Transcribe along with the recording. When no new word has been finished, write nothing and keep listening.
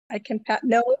I can pat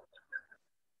no.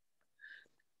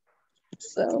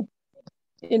 So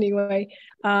anyway,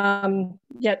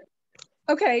 yeah.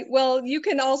 Okay, well, you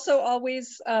can also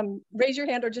always raise your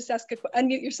hand or just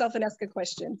unmute yourself and ask a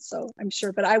question. So I'm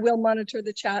sure, but I will monitor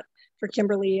the chat for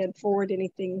Kimberly and forward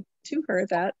anything to her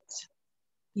that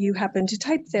you happen to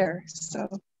type there.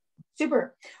 So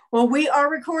super. Well, we are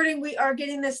recording. We are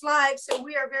getting this live, so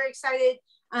we are very excited.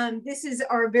 This is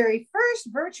our very first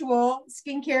virtual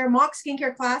mock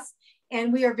skincare class,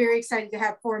 and we are very excited to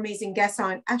have 4 amazing guests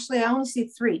on. Actually, I only see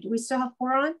 3. Do we still have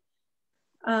 4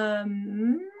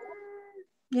 on?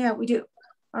 Yeah, we do.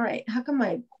 All right. How come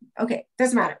okay,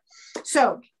 doesn't matter.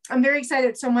 So I'm very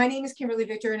excited. So my name is Kimberly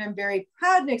Victor, and I'm very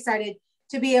proud and excited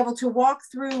to be able to walk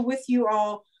through with you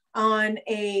all on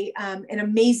an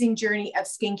amazing journey of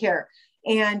skincare.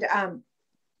 And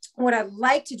what I'd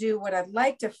like to do, what I'd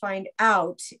like to find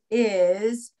out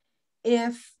is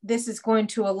if this is going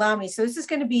to allow me. So this is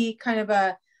going to be kind of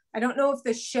I don't know if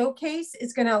the showcase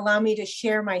is going to allow me to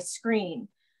share my screen.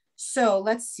 So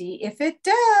let's see if it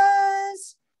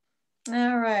does.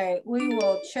 All right, we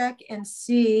will check and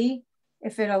see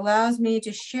if it allows me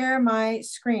to share my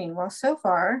screen. Well, so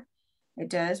far it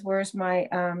does. Where's my,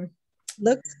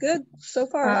 looks good so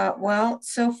far. Well,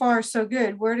 so far so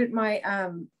good. Where did my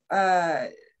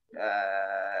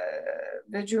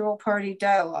visual party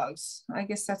dialogues? I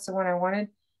guess that's the one I wanted.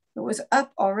 It was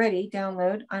up already,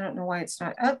 download. I don't know why it's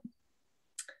not up.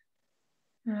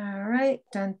 All right,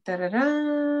 dun da da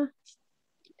da.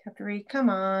 Have to read,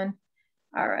 come on.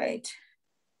 All right.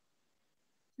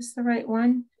 Is this the right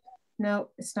one? No,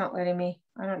 it's not letting me.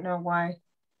 I don't know why.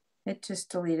 It just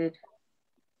deleted.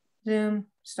 Zoom,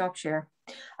 stop share.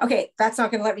 Okay, that's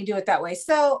not gonna let me do it that way.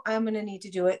 So I'm gonna need to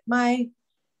do it my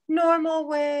normal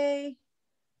way.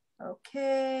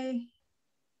 Okay,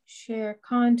 share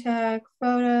contact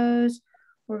photos.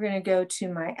 We're gonna go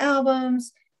to my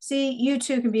albums. See, you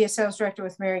too can be a sales director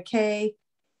with Mary Kay,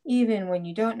 even when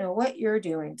you don't know what you're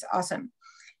doing. It's awesome.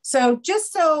 So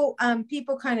just so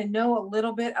people kind of know a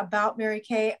little bit about Mary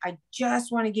Kay, I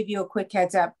just want to give you a quick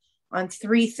heads up on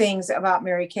 3 things about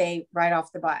Mary Kay right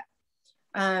off the bat.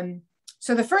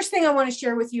 So the first thing I want to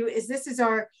share with you is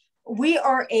we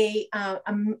are a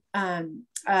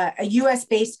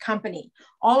US-based company.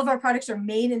 All of our products are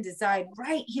made and designed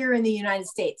right here in the United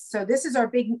States. So this is our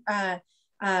big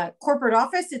corporate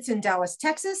office. It's in Dallas,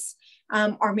 Texas.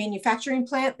 Our manufacturing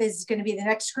plant, this is going to be the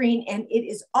next screen, and it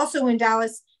is also in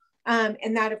Dallas.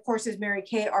 And that, of course, is Mary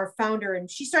Kay, our founder. And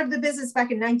she started the business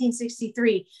back in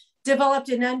 1963, developed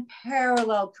an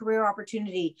unparalleled career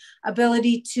opportunity,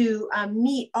 ability to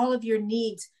meet all of your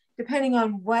needs, depending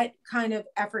on what kind of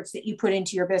efforts that you put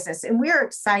into your business. And we are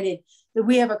excited that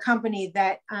we have a company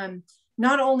that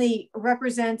not only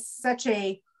represents such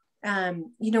a,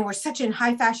 we're such in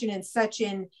high fashion and such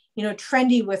in,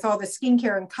 trendy with all the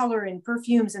skincare and color and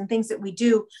perfumes and things that we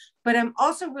do. But I'm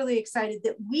also really excited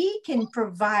that we can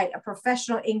provide a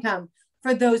professional income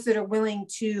for those that are willing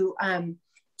to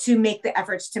make the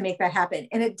efforts to make that happen.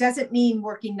 And it doesn't mean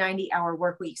working 90-hour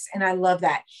work weeks. And I love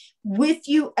that. If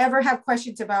you ever have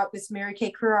questions about this Mary Kay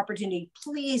career opportunity,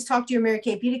 please talk to your Mary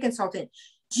Kay beauty consultant.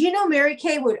 Do you know Mary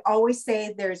Kay would always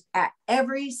say there's at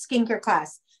every skincare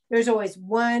class, there's always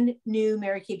one new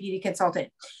Mary Kay beauty consultant.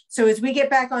 So as we get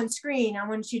back on screen, I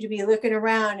want you to be looking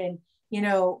around and,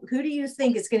 who do you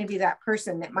think is going to be that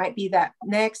person that might be that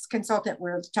next consultant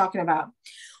we're talking about?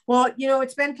 Well,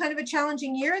 it's been kind of a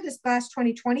challenging year, this last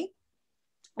 2020.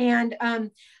 And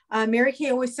Mary Kay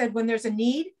always said, when there's a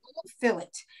need, fill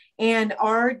it. And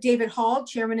our David Hall,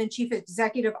 Chairman and Chief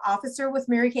Executive Officer with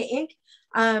Mary Kay Inc.,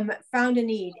 found a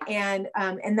need. And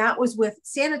that was with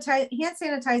hand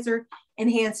sanitizer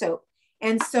and hand soap.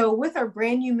 And so with our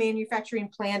brand new manufacturing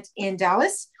plant in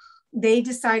Dallas, they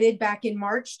decided back in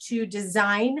March to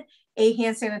design a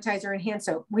hand sanitizer and hand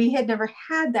soap. We had never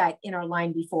had that in our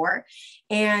line before.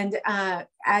 And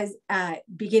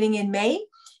beginning in May,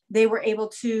 they were able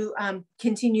to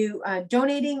continue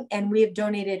donating, and we have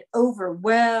donated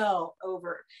well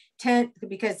over 10,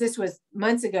 because this was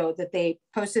months ago that they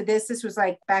posted this. This was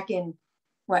like back in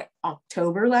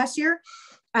October last year.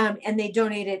 And they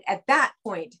donated at that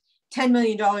point, $10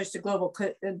 million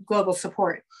to global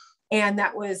support. And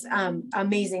that was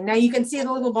amazing. Now you can see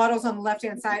the little bottles on the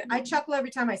left-hand side. I chuckle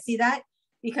every time I see that,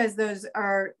 because those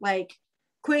are like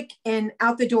quick and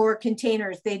out the door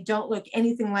containers. They don't look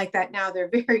anything like that now. They're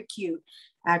very cute,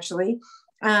 actually.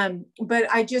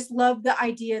 But I just love the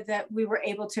idea that we were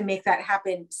able to make that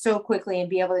happen so quickly and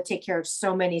be able to take care of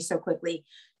so many so quickly.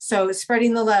 So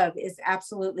spreading the love is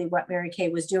absolutely what Mary Kay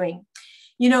was doing.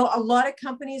 A lot of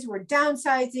companies were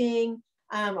downsizing.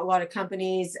 A lot of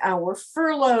companies were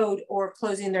furloughed or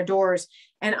closing their doors.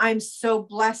 And I'm so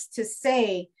blessed to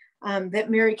say that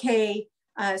Mary Kay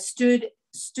stood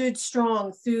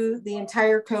strong through the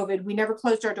entire COVID. We never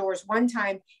closed our doors one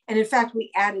time. And in fact,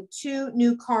 we added 2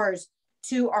 new cars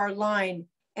to our line.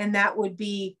 And that would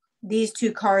be these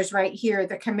 2 cars right here,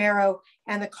 the Camaro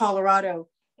and the Colorado.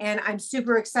 And I'm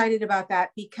super excited about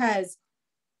that because,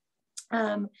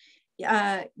 you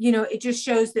know, it just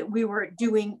shows that we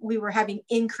were having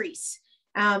increase.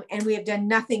 And we have done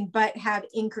nothing but have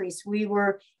increase. We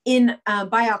were in,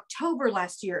 by October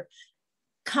last year,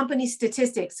 company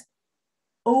statistics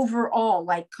overall,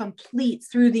 like complete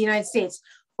through the United States,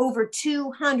 over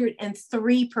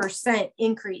 203%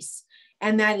 increase.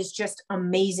 And that is just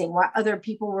amazing. While other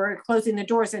people were closing the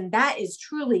doors. And that is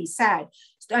truly sad.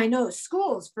 I know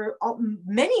schools, for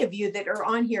many of you that are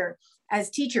on here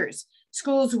as teachers,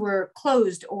 schools were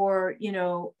closed or, you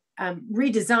know,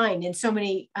 redesigned in so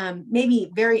many,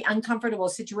 maybe very uncomfortable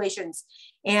situations.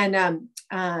 And,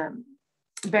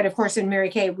 but of course, in Mary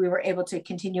Kay, we were able to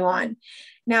continue on.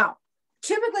 Now,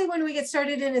 typically when we get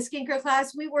started in a skincare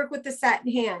class, we work with the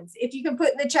satin hands. If you can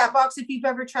put in the chat box, if you've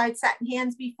ever tried satin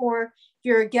hands before, if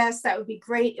you're a guest, that would be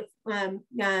great. If,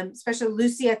 especially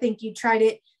Lucy, I think you tried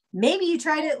it. Maybe you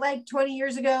tried it like 20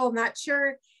 years ago. I'm not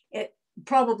sure. It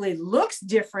probably looks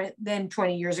different than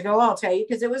 20 years ago, I'll tell you,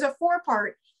 because it was a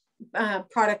 4-part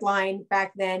product line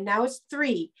back then. Now it's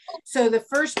 3. So the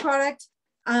first product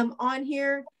on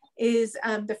here is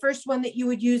the first one that you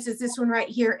would use is this one right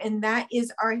here. And that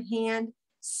is our hand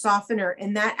softener.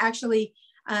 And that actually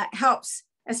helps,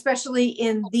 especially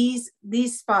in these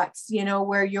spots, you know,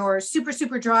 where you're super,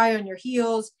 super dry on your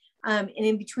heels and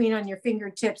in between on your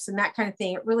fingertips and that kind of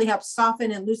thing. It really helps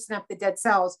soften and loosen up the dead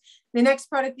cells. The next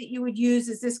product that you would use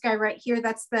is this guy right here.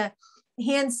 That's the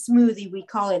hand smoothie, we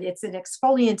call it. It's an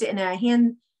exfoliant and a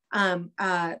hand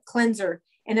cleanser.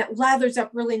 And it lathers up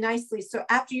really nicely. So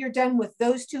after you're done with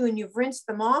those 2 and you've rinsed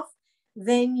them off,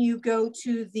 then you go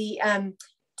to the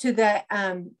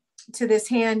to this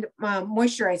hand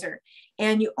moisturizer,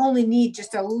 and you only need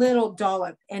just a little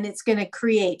dollop, and it's going to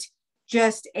create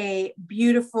just a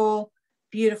beautiful,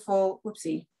 beautiful.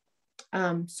 Whoopsie,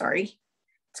 sorry.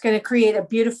 It's going to create a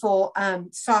beautiful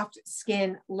soft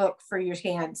skin look for your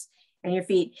hands and your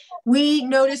feet. We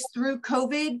noticed through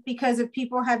COVID, because of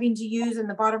people having to use, in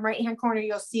the bottom right hand corner,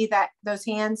 you'll see that those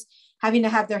hands having to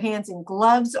have their hands in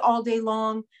gloves all day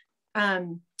long.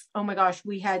 Oh my gosh,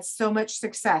 we had so much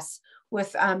success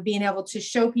with being able to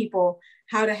show people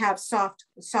how to have soft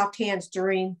hands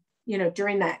during, you know,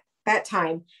 during that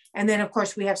time. And then of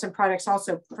course we have some products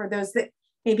also for those that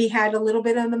maybe had a little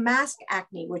bit of the mask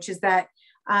acne, which is that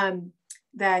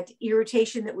that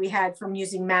irritation that we had from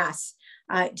using masks.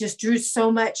 Just drew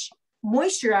so much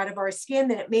moisture out of our skin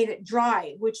that it made it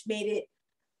dry, which made it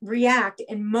react.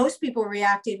 And most people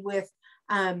reacted with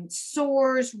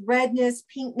sores, redness,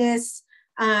 pinkness,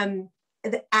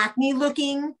 the acne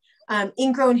looking,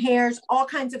 ingrown hairs, all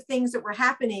kinds of things that were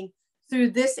happening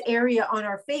through this area on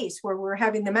our face where we're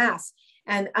having the mask.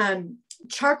 And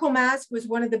charcoal mask was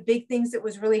one of the big things that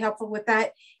was really helpful with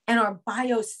that. And our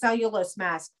biocellulose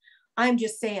mask. I'm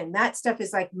just saying that stuff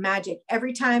is like magic.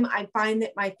 Every time I find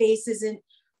that my face isn't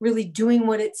really doing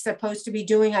what it's supposed to be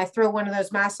doing, I throw one of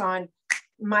those masks on,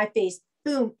 my face,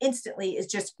 boom, instantly is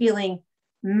just feeling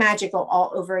magical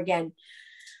all over again.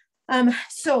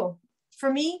 So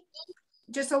for me,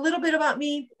 just a little bit about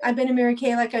me. I've been in Mary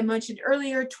Kay, like I mentioned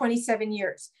earlier, 27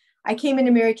 years. I came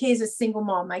into Mary Kay as a single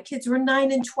mom. My kids were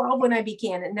 9 and 12 when I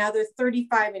began, and now they're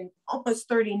 35 and almost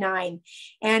 39.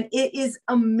 And it is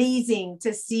amazing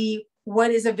to see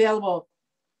what is available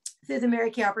through the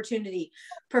Mary Kay opportunity: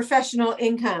 professional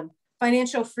income,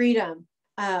 financial freedom,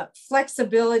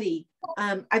 flexibility.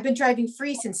 I've been driving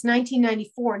free since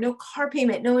 1994, no car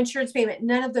payment, no insurance payment,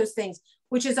 none of those things,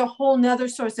 which is a whole nother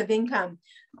source of income.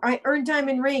 I earned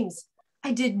diamond rings.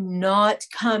 I did not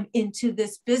come into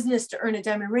this business to earn a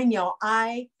diamond ring, y'all.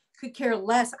 I could care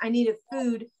less. I needed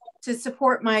food to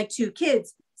support my 2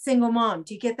 kids, single mom.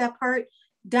 Do you get that part?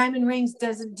 Diamond rings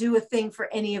doesn't do a thing for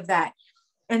any of that.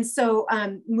 And so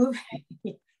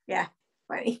yeah,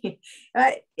 funny.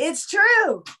 It's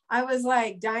true. I was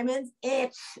like, diamonds,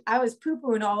 I was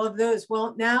poo-pooing all of those.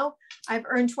 Well, now I've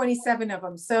earned 27 of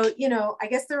them. So, you know, I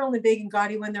guess they're only big and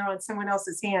gaudy when they're on someone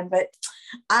else's hand, but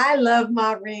I love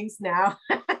my rings now.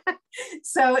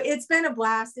 So it's been a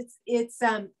blast.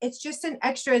 It's just an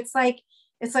extra. It's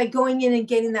like going in and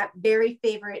getting that very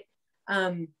favorite,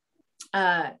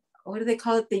 what do they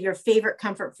call it? Your favorite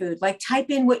comfort food. Like, type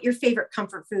in what your favorite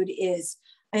comfort food is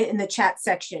in the chat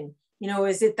section. You know,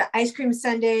 is it the ice cream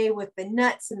sundae with the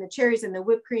nuts and the cherries and the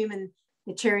whipped cream and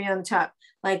the cherry on the top.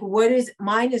 Like what is,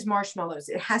 mine is marshmallows.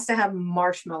 It has to have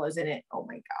marshmallows in it. Oh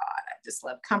my God, I just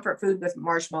love comfort food with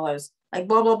marshmallows. Like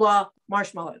blah, blah, blah,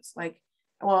 marshmallows. Like,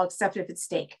 well, except if it's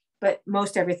steak, but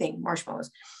most everything,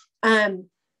 marshmallows.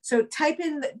 So type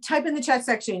in the chat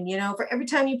section, you know, for every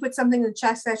time you put something in the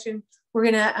chat section, we're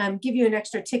gonna give you an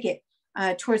extra ticket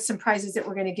towards some prizes that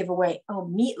we're gonna give away. Oh,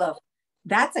 meatloaf.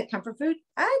 That's a comfort food.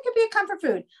 It could be a comfort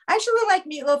food. I actually like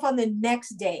meatloaf on the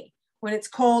next day when it's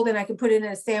cold and I can put it in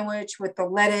a sandwich with the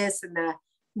lettuce and the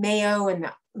mayo and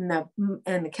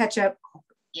the ketchup. Oh,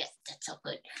 yes, that's so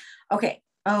good. Okay.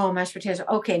 Oh, mashed potatoes.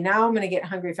 Okay, now I'm going to get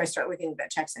hungry if I start looking at that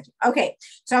check section. Okay,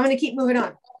 so I'm going to keep moving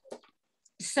on.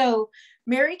 So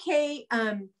Mary Kay,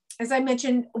 as I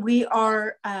mentioned, all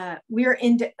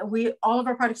of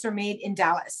our products are made in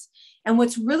Dallas. And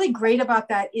what's really great about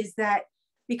that is that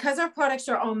because our products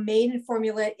are all made and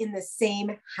formulated in the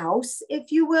same house,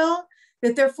 if you will,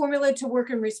 that they're formulated to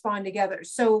work and respond together.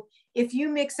 So if you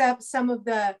mix up some of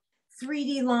the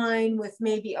 3D line with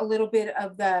maybe a little bit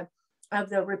of the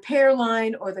repair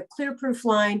line or the clear proof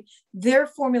line, they're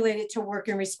formulated to work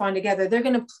and respond together. They're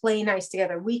going to play nice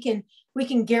together. We can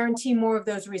guarantee more of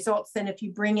those results than if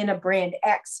you bring in a brand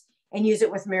X and use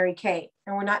it with Mary Kay.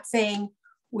 And we're not saying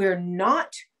we're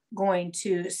not going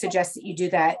to suggest that you do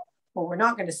that. Well, we're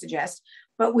not going to suggest,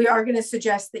 but we are going to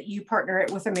suggest that you partner it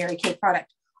with a Mary Kay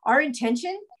product. Our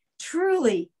intention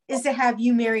truly is to have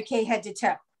you Mary Kay head to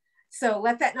toe. So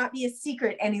let that not be a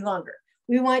secret any longer.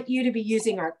 We want you to be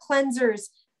using our cleansers,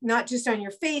 not just on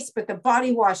your face, but the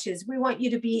body washes. We want you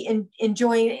to be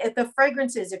enjoying the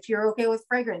fragrances, if you're okay with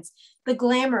fragrance, the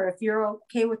glamour, if you're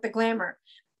okay with the glamour,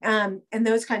 and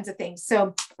those kinds of things.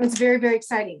 So it's very, very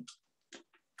exciting.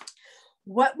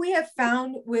 What we have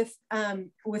found with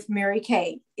Mary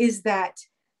Kay is that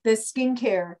the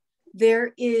skincare,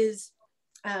 there is,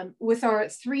 with our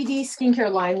 3D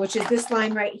skincare line, which is this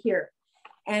line right here,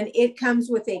 and it comes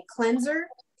with a cleanser,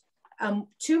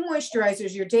 2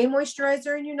 moisturizers, your day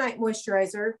moisturizer and your night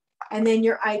moisturizer, and then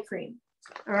your eye cream.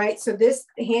 All right, so this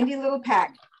handy little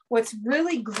pack. What's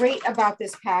really great about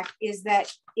this pack is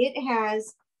that it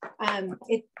has,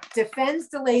 it defends,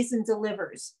 delays, and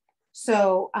delivers.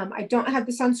 So I don't have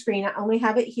this on screen, I only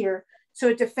have it here. So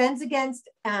it defends against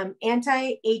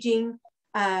anti-aging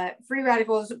free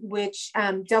radicals, which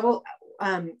it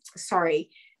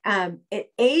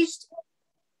aged,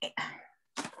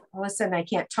 all of a sudden I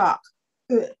can't talk.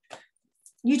 Ugh.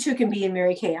 You two can be in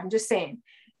Mary Kay. I'm just saying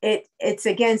it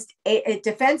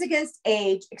defends against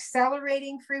age,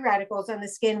 accelerating free radicals on the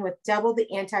skin with double the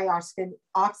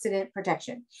antioxidant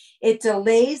protection. It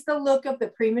delays the look of the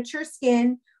premature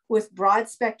skin with broad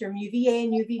spectrum UVA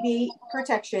and UVB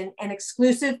protection and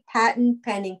exclusive patent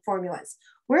pending formulas.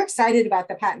 We're excited about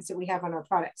the patents that we have on our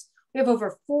products. We have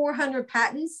over 400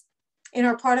 patents in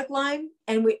our product line,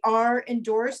 and we are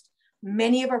endorsed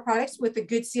many of our products with the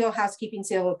Good Seal housekeeping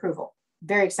seal of approval.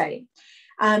 Very exciting.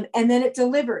 And then it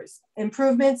delivers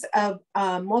improvements of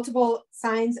multiple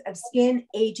signs of skin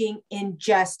aging in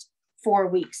just 4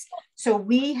 weeks. So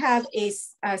we have a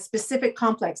specific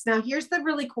complex. Now, here's the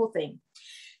really cool thing.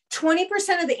 20%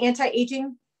 of the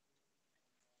anti-aging,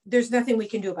 there's nothing we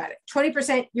can do about it.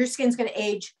 20%, your skin's going to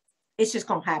age. It's just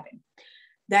going to happen.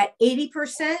 That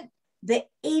 80%, the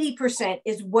 80%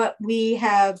 is what we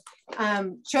have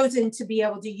chosen to be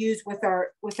able to use with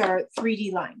our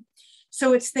 3D line.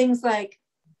 So it's things like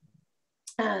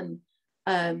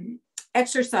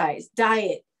exercise,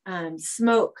 diet,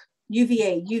 smoke,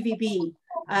 UVA, UVB,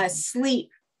 sleep,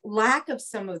 lack of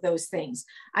some of those things.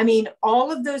 I mean,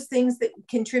 all of those things that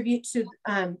contribute to,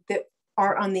 that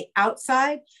are on the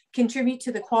outside, contribute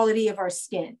to the quality of our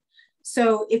skin.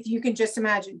 So if you can just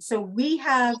imagine, so we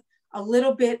have a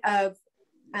little bit of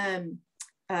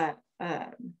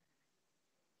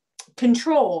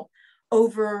control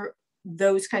over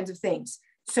those kinds of things.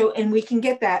 So, and we can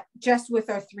get that just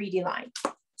with our 3D line.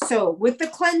 So with the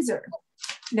cleanser,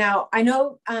 now I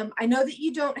know that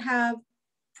you don't have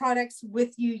products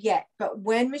with you yet, but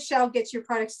when Michelle gets your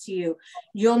products to you,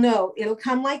 you'll know it'll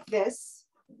come like this.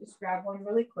 Just grab one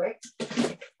really quick.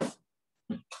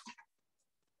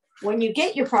 When you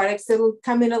get your products, it'll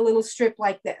come in a little strip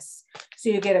like this. So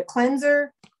you get a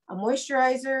cleanser, a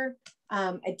moisturizer,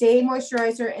 a day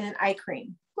moisturizer, and an eye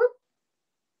cream.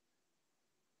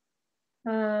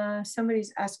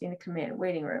 Somebody's asking to come in.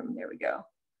 Waiting room. There we go.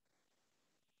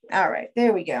 All right,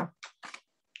 there we go.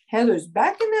 Heather's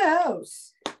back in the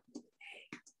house.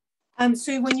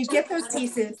 So when you get those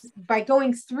pieces, by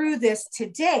going through this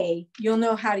today, you'll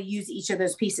know how to use each of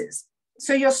those pieces.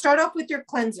 So you'll start off with your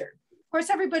cleanser. Of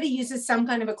course, everybody uses some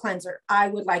kind of a cleanser, I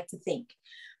would like to think.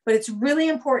 But it's really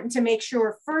important to make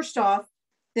sure, first off,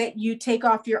 that you take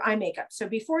off your eye makeup. So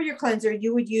before your cleanser,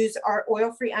 you would use our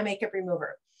oil-free eye makeup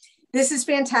remover. This is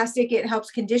fantastic. It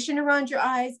helps condition around your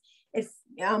eyes. If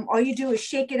all you do is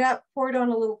shake it up, pour it on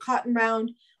a little cotton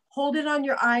round, hold it on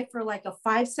your eye for like a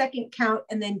 5-second count,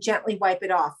 and then gently wipe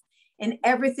it off. And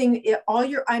everything, all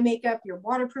your eye makeup, your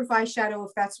waterproof eyeshadow,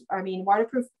 if that's,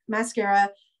 waterproof mascara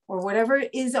or whatever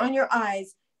it is on your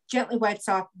eyes, gently wipes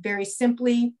off very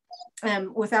simply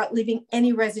without leaving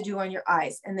any residue on your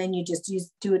eyes. And then you just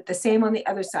do it the same on the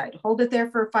other side. Hold it there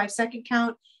for a 5-second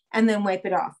count and then wipe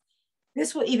it off.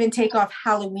 This will even take off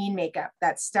Halloween makeup,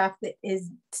 that stuff that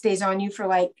stays on you for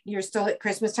like, you're still at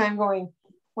Christmas time going,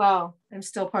 wow, I'm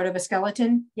still part of a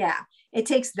skeleton. Yeah, it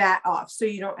takes that off. So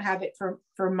you don't have it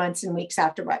for months and weeks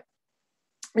afterward.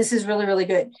 This is really, really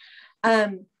good.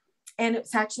 And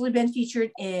it's actually been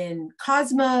featured in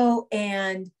Cosmo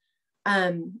and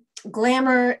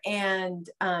Glamour and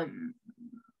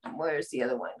where's the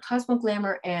other one? Cosmo,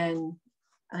 Glamour, and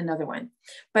another one.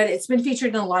 But it's been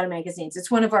featured in a lot of magazines.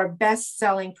 It's one of our best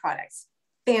selling products.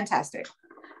 Fantastic.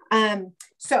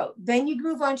 So then you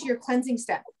move on to your cleansing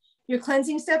step. Your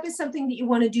cleansing step is something that you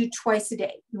want to do twice a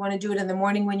day. You want to do it in the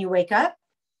morning when you wake up,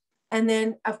 and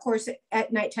then of course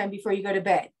at nighttime before you go to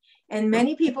bed. And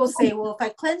many people say, well, if I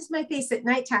cleanse my face at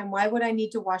nighttime, why would I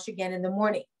need to wash again in the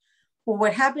morning? Well,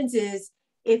 what happens is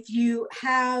if you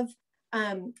have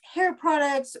hair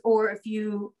products, or if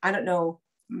you, I don't know,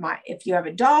 if you have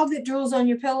a dog that drools on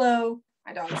your pillow,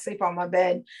 my dogs sleep on my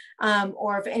bed,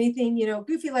 or if anything,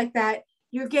 goofy like that,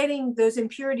 you're getting those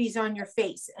impurities on your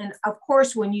face. And of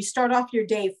course, when you start off your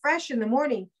day fresh in the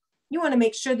morning, you want to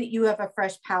make sure that you have a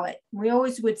fresh palette. We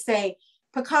always would say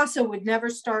Picasso would never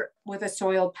start with a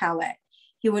soiled palette.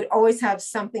 He would always have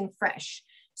something fresh.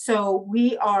 So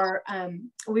we are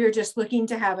just looking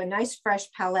to have a nice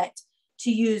fresh palette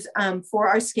to use for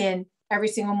our skin every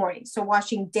single morning. So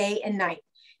washing day and night.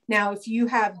 Now, if you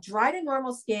have dry to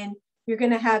normal skin, you're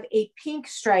going to have a pink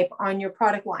stripe on your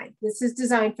product line. This is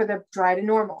designed for the dry to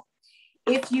normal.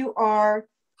 If you are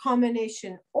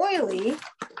combination oily,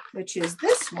 which is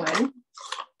this one,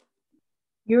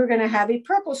 you're going to have a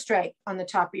purple stripe on the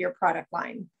top of your product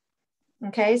line.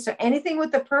 Okay, so anything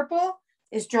with the purple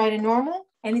is dry to normal.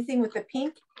 Anything with the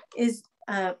pink is,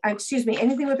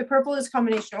 anything with the purple is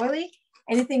combination oily.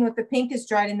 Anything with the pink is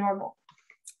dry to normal.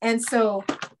 And so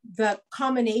the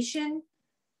combination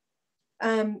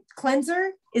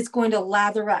cleanser is going to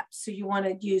lather up. So you want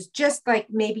to use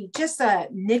maybe just a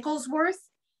nickel's worth,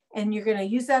 and you're going to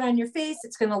use that on your face.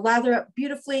 It's going to lather up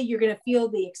beautifully. You're going to feel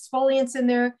the exfoliants in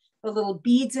there, the little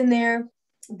beads in there,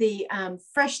 the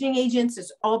freshening agents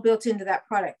is all built into that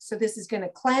product. So this is going to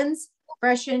cleanse,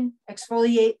 freshen,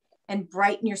 exfoliate, and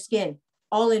brighten your skin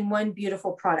all in one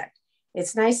beautiful product.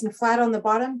 It's nice and flat on the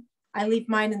bottom. I leave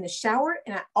mine in the shower,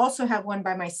 and I also have one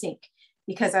by my sink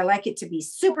because I like it to be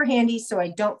super handy so I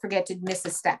don't forget to miss a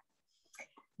step.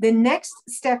 The next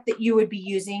step that you would be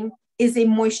using is a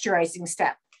moisturizing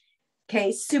step.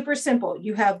 Okay, super simple.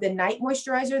 You have the night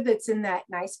moisturizer that's in that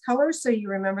nice color. So you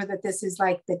remember that this is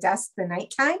like the dusk, the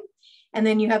nighttime. And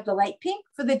then you have the light pink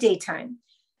for the daytime.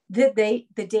 The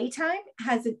daytime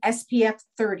has an SPF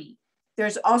 30.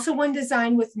 There's also one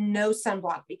designed with no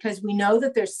sunblock, because we know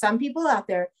that there's some people out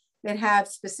there that have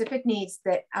specific needs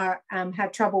that are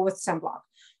have trouble with sunblock.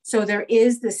 So there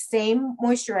is the same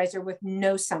moisturizer with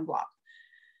no sunblock.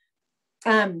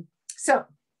 So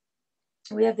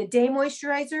we have the day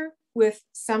moisturizer with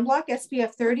sunblock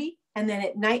SPF 30, and then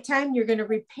at nighttime, you're going to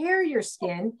repair your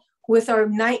skin with our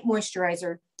night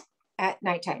moisturizer at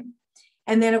nighttime.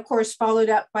 And then of course, followed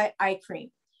up by eye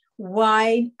cream.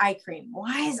 Why eye cream?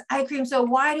 Why is eye cream? So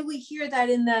why do we hear that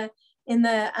in the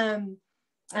on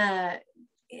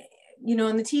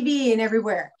the TV and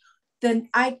everywhere? Then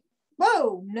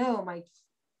whoa, no, my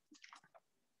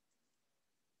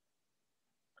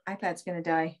iPad's gonna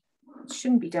die. It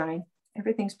shouldn't be dying.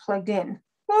 Everything's plugged in.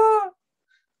 Oh,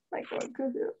 my God,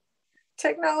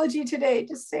 technology today,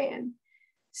 just saying.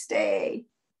 Stay.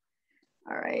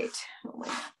 All right. Oh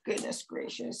my goodness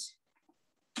gracious.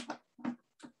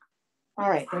 All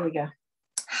right, there we go.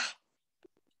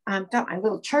 I've got my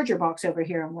little charger box over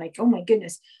here. I'm like, oh my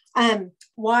goodness.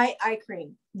 Why eye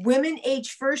cream? Women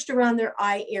age first around their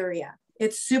eye area.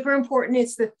 It's super important.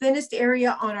 It's the thinnest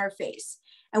area on our face.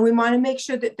 And we want to make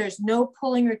sure that there's no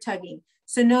pulling or tugging.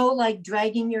 So no like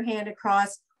dragging your hand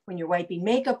across when you're wiping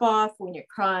makeup off, when you're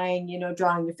crying,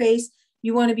 drawing your face.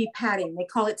 You want to be patting. They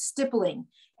call it stippling.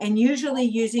 And usually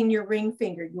using your ring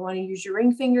finger. You want to use your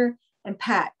ring finger and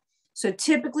pat. So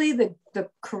typically the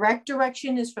correct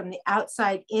direction is from the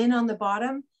outside in on the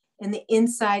bottom and the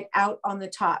inside out on the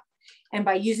top. And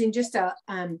by using just a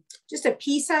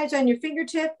pea size on your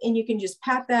fingertip, and you can just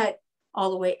pat that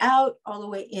all the way out, all the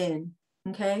way in,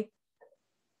 okay?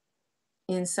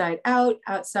 Inside out,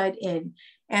 outside in.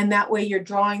 And that way you're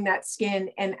drawing that skin,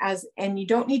 and you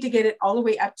don't need to get it all the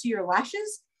way up to your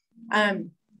lashes.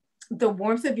 The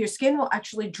warmth of your skin will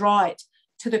actually draw it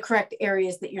to the correct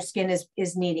areas that your skin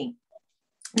is needing.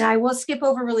 Now I will skip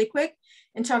over really quick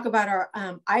and talk about our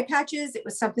eye patches. It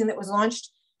was something that was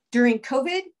launched during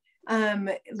COVID.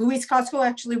 Louise Costco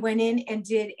actually went in and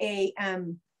did a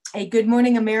Good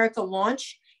Morning America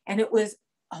launch, and it was,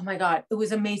 oh my God, it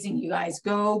was amazing, you guys.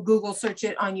 Go Google search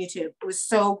it on YouTube. It was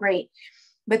so great.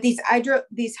 But these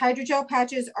hydrogel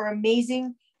patches are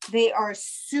amazing. They are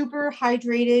super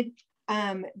hydrated.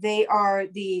 They are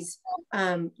these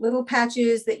little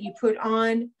patches that you put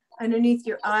on underneath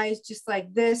your eyes, just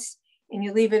like this, and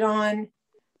you leave it on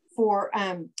for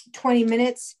 20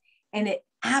 minutes, and it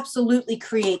absolutely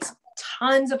creates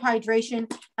tons of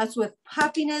hydration. That's with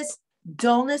puffiness,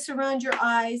 dullness around your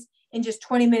eyes in just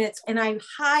 20 minutes. And I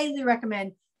highly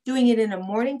recommend doing it in the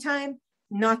morning time,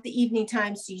 not the evening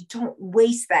time, so you don't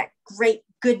waste that great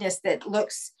goodness that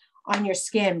looks on your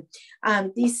skin.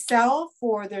 These sell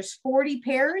for, there's 30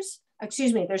 pairs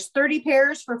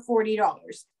for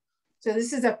 $40. So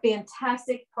this is a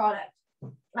fantastic product.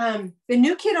 The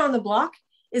new kid on the block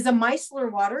is a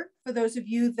micellar water. For those of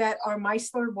you that are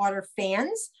micellar water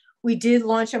fans, we did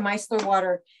launch a micellar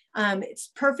water. It's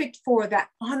perfect for that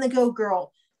on-the-go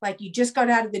girl. Like you just got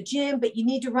out of the gym, but you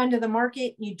need to run to the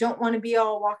market. You don't want to be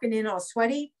all walking in all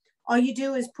sweaty. All you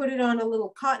do is put it on a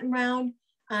little cotton round,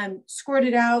 squirt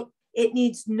it out. It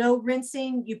needs no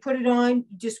rinsing. You put it on,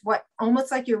 you just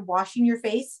almost like you're washing your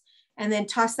face, and then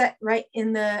toss that right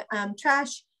in the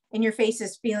trash, and your face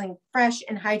is feeling fresh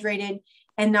and hydrated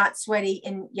and not sweaty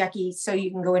and yucky, so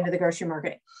you can go into the grocery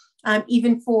market.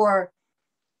 Even for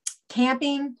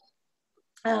camping,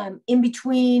 in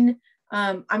between,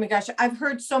 oh my gosh, I've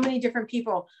heard so many different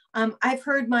people. I've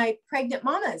heard my pregnant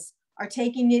mamas are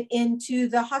taking it into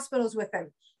the hospitals with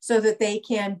them so that they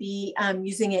can be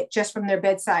using it just from their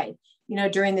bedside, you know,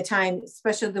 during the time,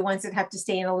 especially the ones that have to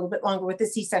stay in a little bit longer with the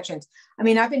C-sections. I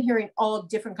mean, I've been hearing all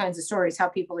different kinds of stories, how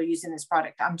people are using this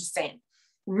product. I'm just saying,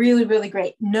 really, really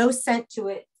great. No scent to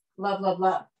it. Love, love,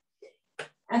 love.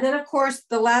 And then of course,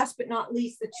 the last but not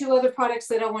least, the two other products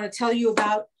that I want to tell you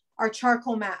about are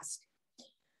charcoal mask.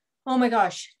 Oh my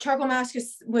gosh, charcoal mask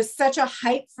was such a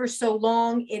hype for so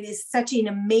long. It is such an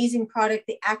amazing product.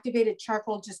 The activated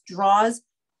charcoal just draws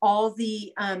all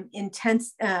the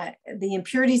the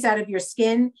impurities out of your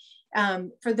skin.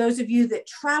 For those of you that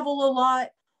travel a lot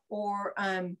or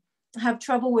have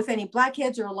trouble with any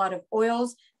blackheads or a lot of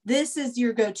oils, this is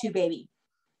your go-to, baby.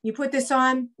 You put this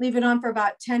on, leave it on for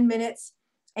about 10 minutes,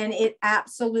 and it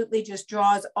absolutely just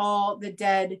draws all the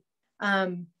dead,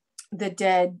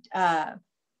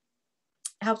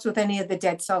 helps with any of the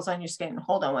dead cells on your skin.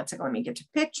 Hold on one second, let me get to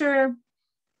picture.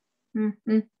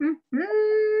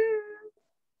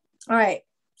 All right,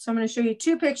 so I'm going to show you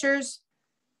two pictures.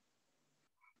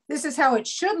 This is how it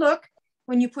should look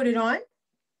when you put it on.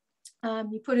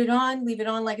 You put it on, leave it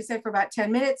on, like I said, for about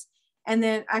 10 minutes, and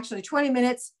then actually 20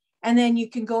 minutes, and then you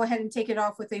can go ahead and take it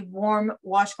off with a warm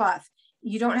washcloth.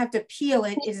 You don't have to peel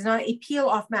it. It is not a peel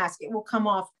off mask. It will come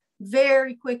off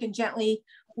very quick and gently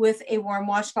with a warm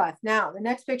washcloth. Now, the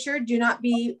next picture, do not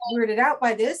be weirded out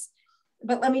by this,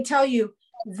 but let me tell you,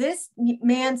 this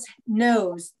man's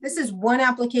nose, this is one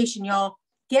application, y'all.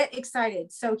 Get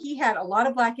excited. So he had a lot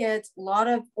of blackheads, a lot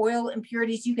of oil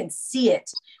impurities. You can see it.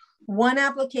 One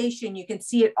application, you can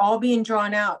see it all being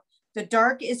drawn out. The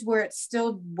dark is where it's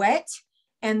still wet,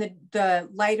 and the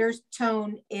lighter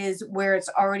tone is where it's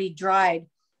already dried.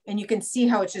 And you can see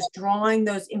how it's just drawing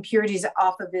those impurities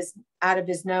out of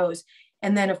his nose.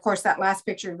 And then of course that last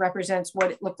picture represents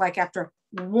what it looked like after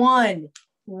one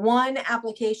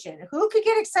application. Who could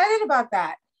get excited about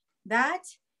that? That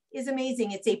is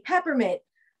amazing. It's a peppermint,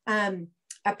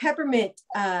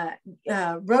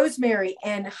 rosemary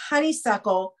and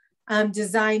honeysuckle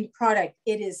designed product.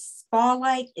 It is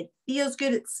spa-like, it feels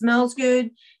good, it smells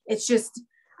good. It's just,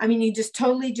 I mean, you just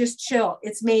totally just chill.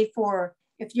 It's made for,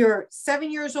 if you're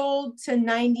 7 years old to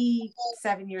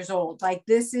 97 years old, like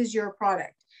this is your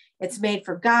product. It's made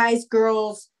for guys,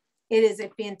 girls. It is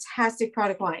a fantastic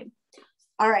product line.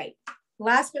 All right,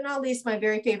 last but not least, my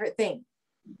very favorite thing.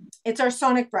 It's our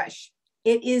sonic brush.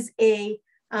 It is a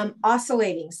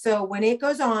oscillating. So when it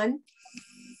goes on,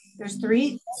 there's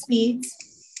 3 speeds.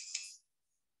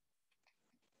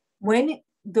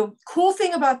 The cool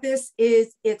thing about this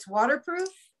is it's waterproof.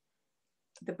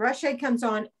 The brush head comes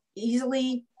on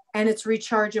easily and it's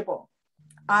rechargeable.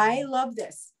 I love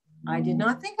this. I did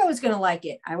not think I was going to like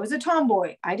it. I was a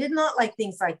tomboy. I did not like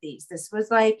things like these. This was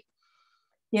like,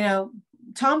 you know,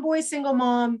 tomboy, single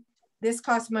mom. This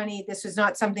cost money. This was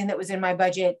not something that was in my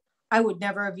budget. I would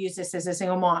never have used this as a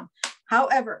single mom.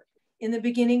 However, in the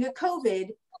beginning of COVID,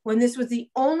 when this was the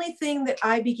only thing that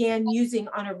I began using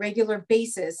on a regular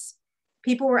basis,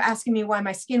 people were asking me why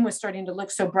my skin was starting to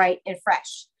look so bright and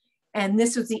fresh. And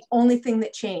this was the only thing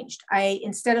that changed.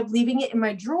 Instead of leaving it in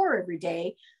my drawer every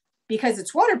day, because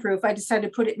it's waterproof, I decided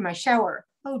to put it in my shower.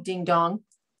 Oh, ding dong.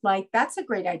 Like, that's a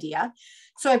great idea.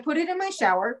 So I put it in my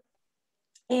shower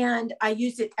and I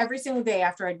used it every single day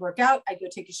after I'd work out. I'd go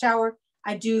take a shower.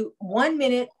 I do 1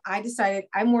 minute. I decided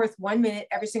I'm worth 1 minute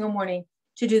every single morning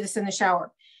to do this in the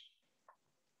shower.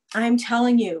 I'm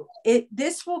telling you,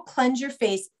 this will cleanse your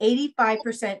face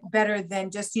 85% better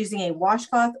than just using a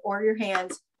washcloth or your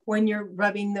hands when you're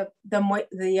rubbing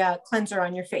the cleanser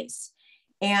on your face.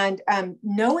 And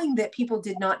knowing that people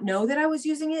did not know that I was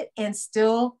using it and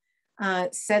still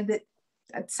said that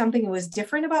something was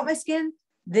different about my skin,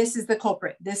 this is the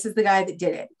culprit. This is the guy that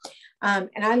did it. And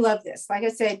I love this. Like I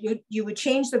said, you would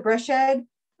change the brush head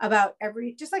about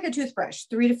just like a toothbrush,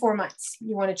 3 to 4 months.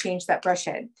 You want to change that brush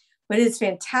head. But it's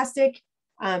fantastic,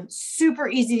 super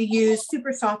easy to use,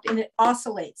 super soft, and it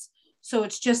oscillates. So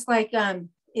it's just like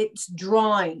it's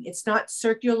drawing. It's not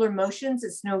circular motions.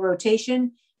 It's no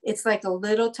rotation. It's like a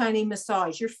little tiny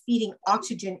massage. You're feeding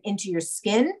oxygen into your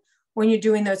skin when you're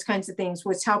doing those kinds of things,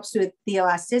 which helps with the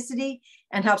elasticity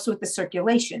and helps with the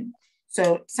circulation.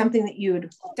 So something that you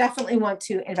would definitely want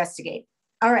to investigate.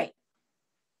 All right,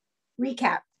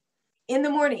 recap. In the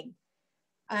morning,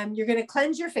 you're going to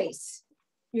cleanse your face.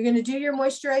 You're going to do your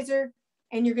moisturizer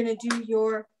and you're going to do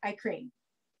your eye cream.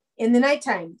 In the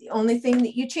nighttime, the only thing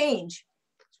that you change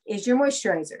is your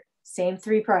moisturizer. Same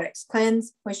 3 products: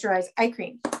 cleanse, moisturize, eye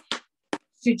cream.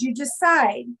 Should you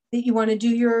decide that you want to do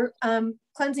your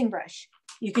cleansing brush,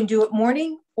 you can do it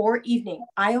morning or evening.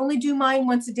 I only do mine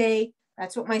once a day.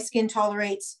 That's what my skin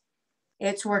tolerates.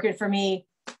 It's working for me.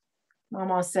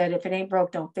 Mama said, if it ain't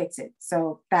broke, don't fix it.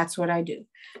 So that's what I do.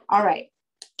 All right.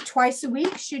 Twice a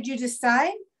week, should you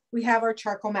decide, we have our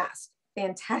charcoal mask.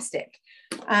 Fantastic.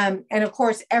 And of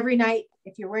course, every night,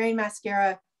 if you're wearing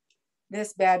mascara,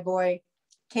 this bad boy,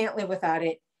 can't live without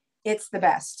it. It's the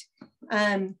best.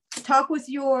 Talk with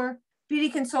your beauty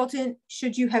consultant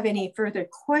should you have any further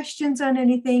questions on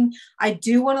anything. I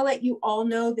do want to let you all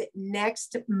know that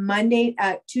next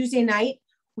Tuesday night,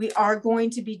 we are going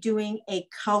to be doing a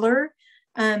color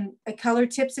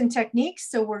tips and techniques.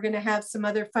 So we're going to have some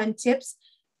other fun tips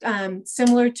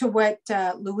similar to what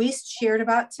Luis shared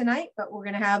about tonight, but we're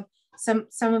going to have some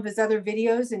of his other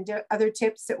videos and other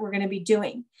tips that we're going to be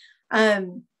doing.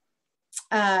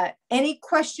 Any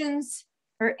questions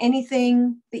or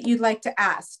anything that you'd like to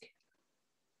ask?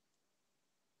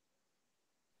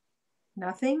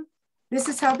 Nothing? This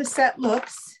is how the set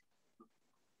looks.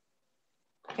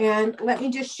 And let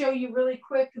me just show you really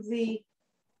quick the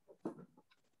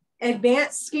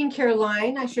advanced skincare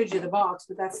line. I showed you the box,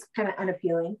 but that's kind of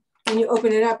unappealing. When you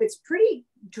open it up, it's pretty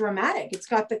dramatic. It's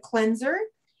got the cleanser.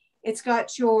 It's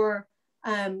got your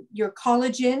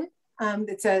collagen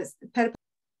that says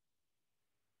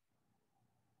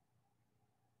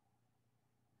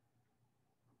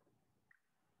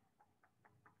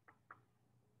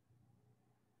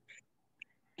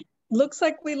Looks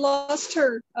like we lost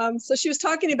her. So she was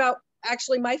talking about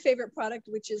actually my favorite product,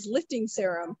 which is lifting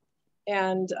serum.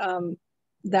 And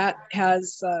that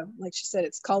has, like she said,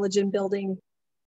 it's collagen building